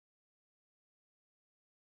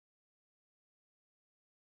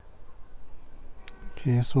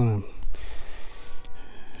Okay, I just want to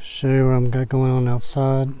show you what I've got going on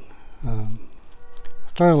outside. I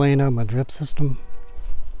started laying out my drip system.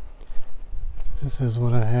 This is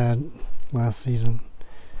what I had last season,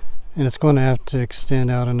 and it's going to have to extend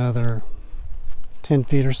out another 10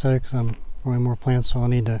 feet or so because I'm growing more plants, so I'll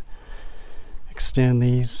need to extend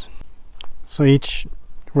these. So each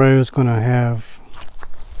row is going to have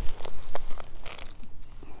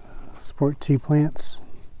support 2 plants.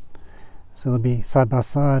 So they'll be side by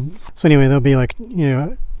side. So anyway, they'll be like, you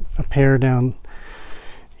know, a pair down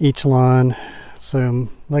each line. So I'm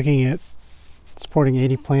looking at supporting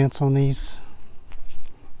 80 plants on these.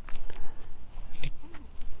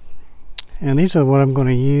 And these are what I'm going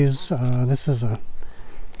to use. This is a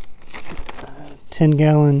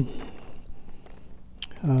 10-gallon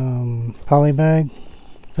poly bag.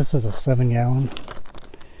 This is a 7-gallon.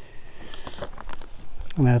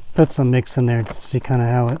 I'm going to put some mix in there to see kind of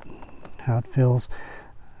how it feels.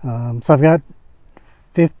 So I've got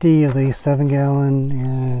 50 of the 7-gallon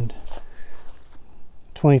and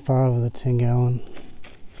 25 of the 10-gallon.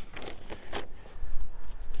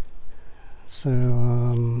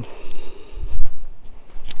 So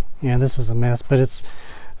yeah, this is a mess, but it's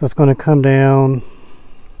going to come down.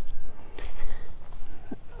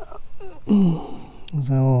 There's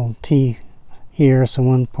a little T here, so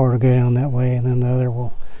one part will go down that way, and then the other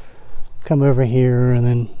will come over here and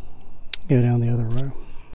then go down the other row.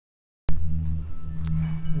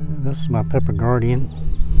 This is my Pepper Guardian.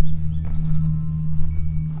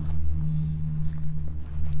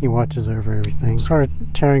 He watches over everything. Started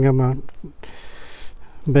tearing up my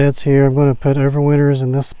beds here. I'm going to put overwinters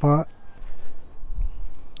in this spot.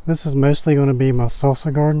 This is mostly going to be my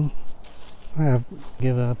salsa garden. I have to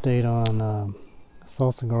give an update on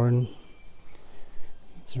salsa garden.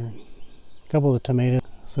 These are a couple of the tomatoes.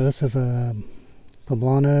 So this is a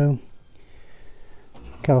poblano,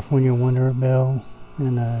 California Wonder Bell,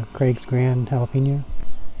 and Craig's Grand jalapeno.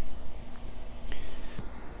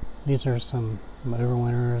 These are some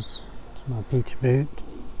overwinters. My peach boot.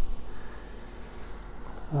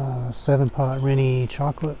 7-pot Rennie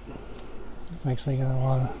chocolate. Actually got a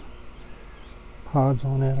lot of pods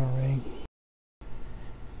on it already.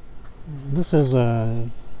 This is a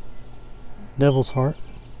devil's heart.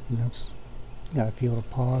 That's got a few little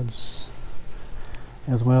pods,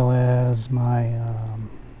 as well as my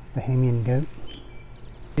Bahamian goat.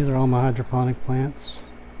 These are all my hydroponic plants.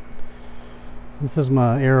 This is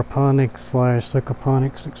my aeroponics /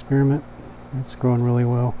 aquaponics experiment. It's growing really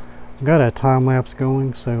well. I've got a time lapse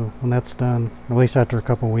going, so when that's done, at least after a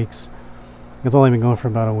couple weeks, it's only been going for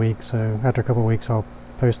about a week, so after a couple weeks I'll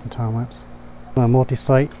post the time lapse. My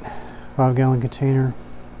multi-site 5-gallon container.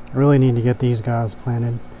 I really need to get these guys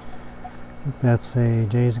planted. That's a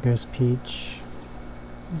Jay's Ghost Peach.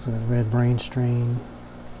 There's a red brain strain.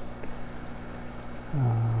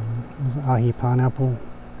 There's an ahi pineapple.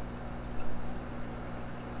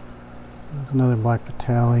 There's another black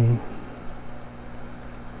Vitale.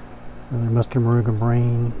 Another mustard maruga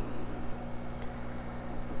brain.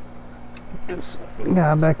 This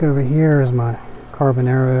guy back over here is my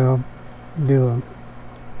carbonaro. I'll do an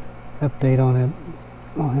update on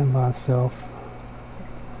him by itself.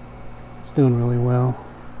 It's doing really well.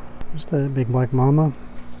 There's the big black mama.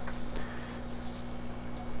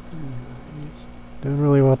 It's doing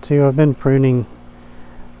really well too. I've been pruning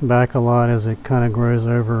back a lot as it kind of grows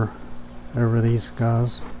over these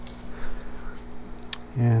guys.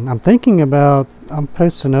 And I'm thinking about, I'll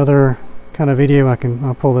post another kind of video.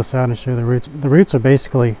 I'll pull this out and show the roots. The roots are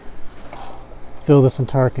basically fill this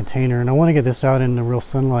entire container, and I want to get this out in the real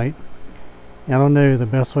sunlight. And I don't know the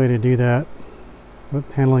best way to do that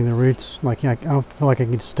with handling the roots. Like, I don't feel like I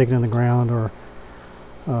can just stick it in the ground or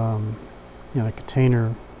a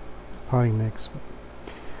container potting mix. But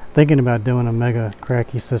thinking about doing a mega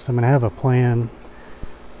cracky system, and I have a plan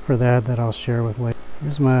for that I'll share with later.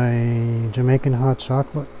 Here's my Jamaican hot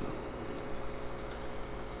chocolate.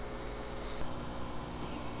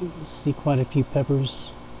 You can see quite a few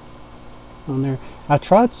peppers on there. I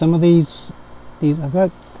tried some of these. I've got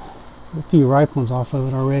a few ripe ones off of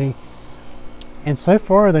it already, and so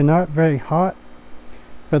far they're not very hot,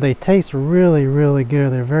 but they taste really, really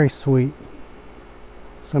good. They're very sweet.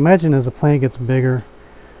 So imagine as the plant gets bigger,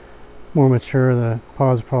 more mature, the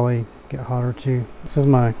pods probably get hotter too. This is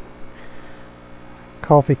my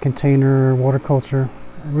coffee container water culture.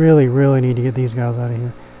 I really, really need to get these guys out of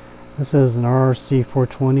here. This is an RRC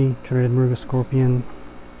 420 Trinidad Maruga Scorpion.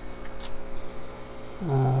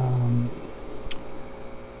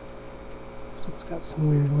 This one's got some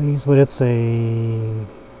weird leaves, but it's a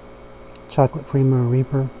chocolate primo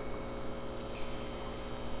reaper.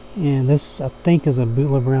 And this, I think, is a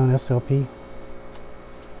Bhut Brown SLP.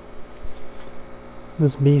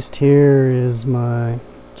 This beast here is my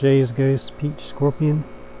Jay's Ghost Peach Scorpion.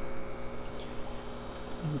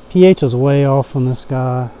 pH is way off on this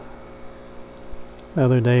guy the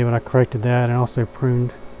other day, but I corrected that and also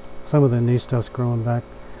pruned. Some of the new stuff's growing back,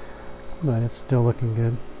 but it's still looking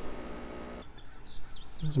good.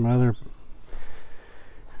 There's my other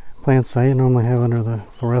plants I normally have under the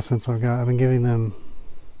fluorescents I've been giving them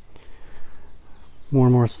more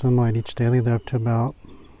and more sunlight each day. I think they're up to about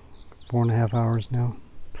 4.5 hours now.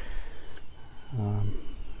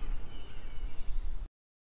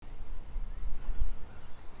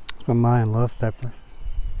 It's my Mayan love pepper.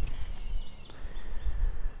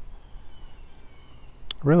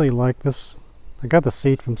 I really like this. I got the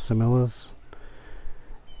seed from Samilla's.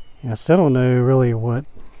 I still don't know really what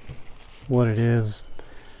it is.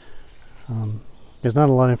 There's not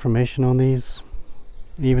a lot of information on these,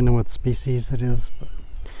 even what species it is. But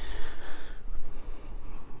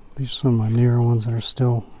these are some of my newer ones that are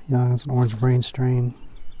still young. It's an orange brain strain.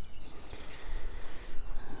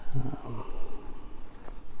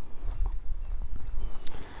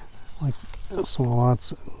 Like this one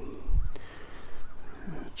lots.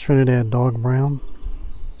 Trinidad Dog Brown.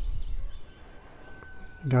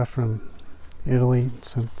 Got from Italy,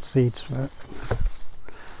 some seeds for that.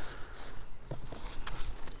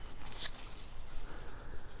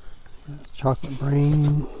 Chocolate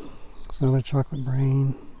Brain. It's another Chocolate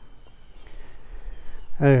Brain.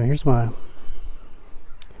 Oh, here's my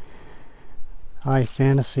High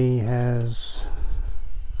Fantasy has.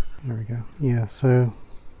 There we go. Yeah, so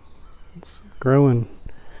it's growing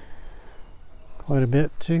quite a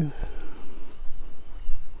bit too.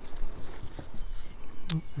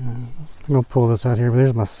 I'm gonna pull this out here, but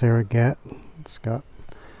there's my Sarah-gat. It's got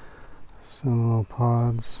some little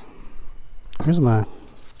pods. Here's my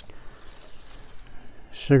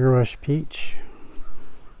Sugar Rush Peach.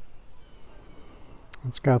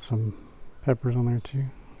 It's got some peppers on there too.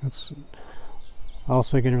 It's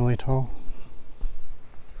also getting really tall.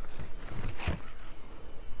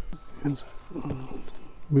 There's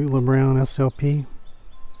Bhut Brown SLP.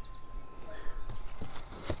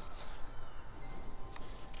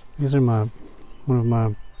 These are one of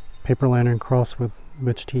my paper lantern crossed with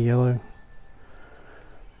Butch Tea Yellow.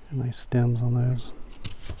 Nice stems on those.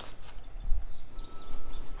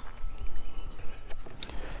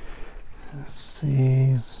 Let's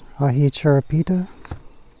see, Ahi Charapita.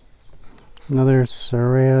 Another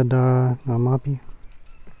Saraya Namapi.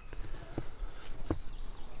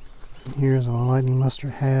 Here's a lightning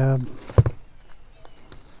mustard hab.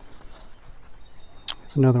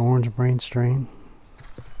 It's another orange brain strain.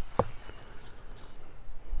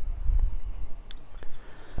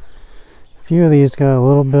 A few of these got a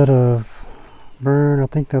little bit of burn. I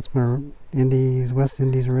think that's my West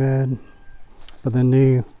Indies red, but the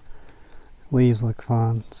new leaves look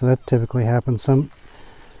fine. So that typically happens.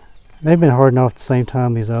 They've been hardened off at the same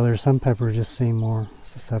time these others. Some peppers just seem more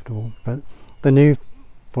susceptible, but the new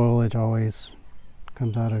foliage always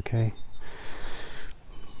comes out okay.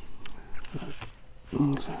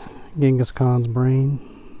 Genghis Khan's brain.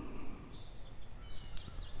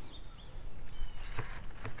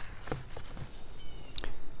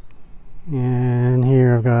 And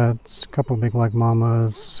here I've got a couple big like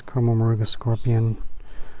mamas, Caramel Moruga Scorpion,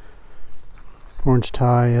 Orange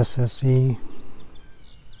Tie SSE,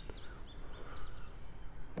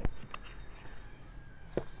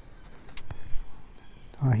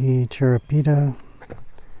 Ahi Charapita,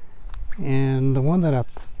 and the one that I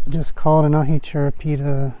just called an Ahi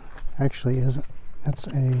Charapita actually it's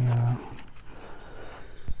an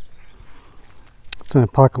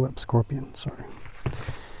Apocalypse Scorpion, sorry.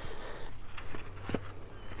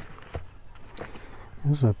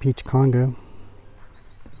 This is a Peach Congo.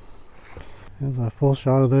 There's a full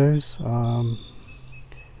shot of those.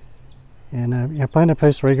 And I plan to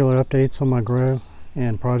post regular updates on my grow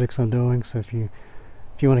and projects I'm doing. So if you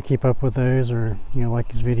want to keep up with those, or like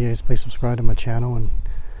these videos, please subscribe to my channel. And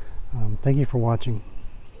thank you for watching.